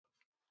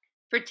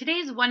For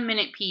today's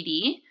 1-minute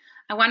PD,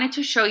 I wanted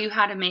to show you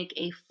how to make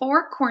a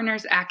 4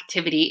 corners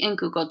activity in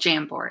Google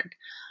Jamboard.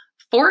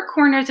 4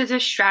 corners is a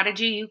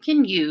strategy you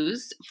can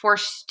use for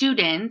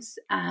students,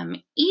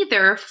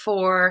 either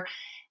for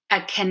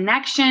a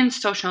connection,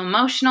 social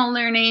emotional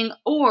learning,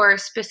 or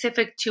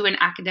specific to an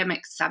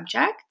academic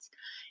subject.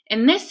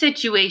 In this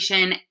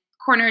situation,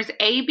 corners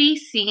A, B,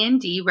 C,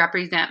 and D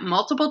represent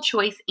multiple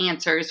choice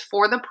answers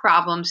for the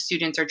problem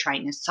students are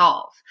trying to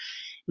solve.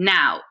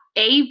 Now,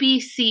 A, B,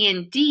 C,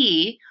 and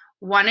D,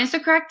 one is the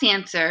correct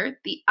answer.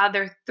 The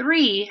other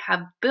 3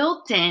 have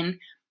built-in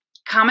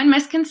common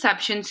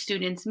misconceptions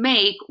students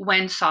make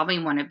when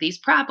solving one of these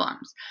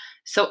problems.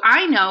 So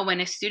I know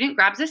when a student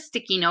grabs a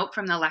sticky note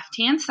from the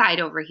left-hand side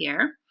over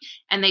here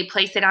and they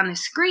place it on the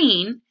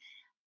screen,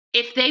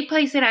 if they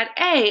place it at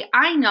A,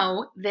 I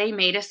know they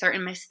made a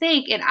certain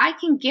mistake and I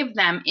can give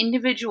them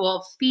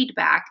individual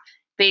feedback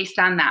based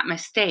on that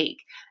mistake.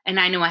 And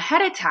I know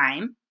ahead of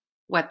time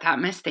what that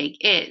mistake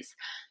is.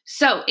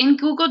 So in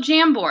Google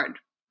Jamboard,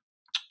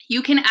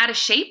 you can add a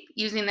shape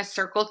using the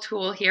circle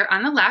tool here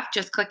on the left.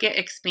 Just click it,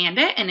 expand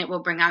it, and it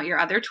will bring out your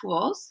other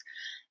tools.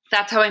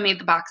 That's how I made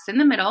the box in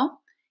the middle.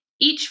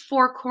 Each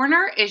 4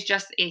 corner is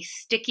just a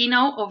sticky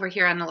note over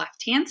here on the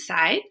left-hand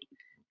side.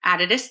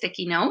 Added a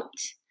sticky note.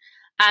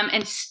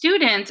 And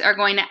students are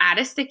going to add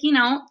a sticky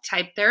note,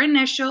 type their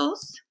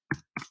initials,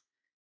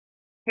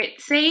 hit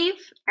save,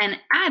 and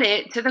add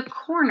it to the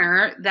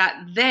corner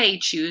that they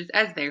choose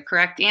as their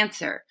correct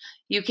answer.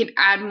 You can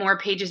add more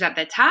pages at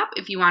the top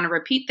if you want to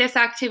repeat this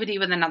activity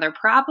with another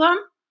problem,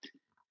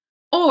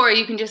 or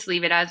you can just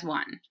leave it as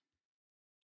one.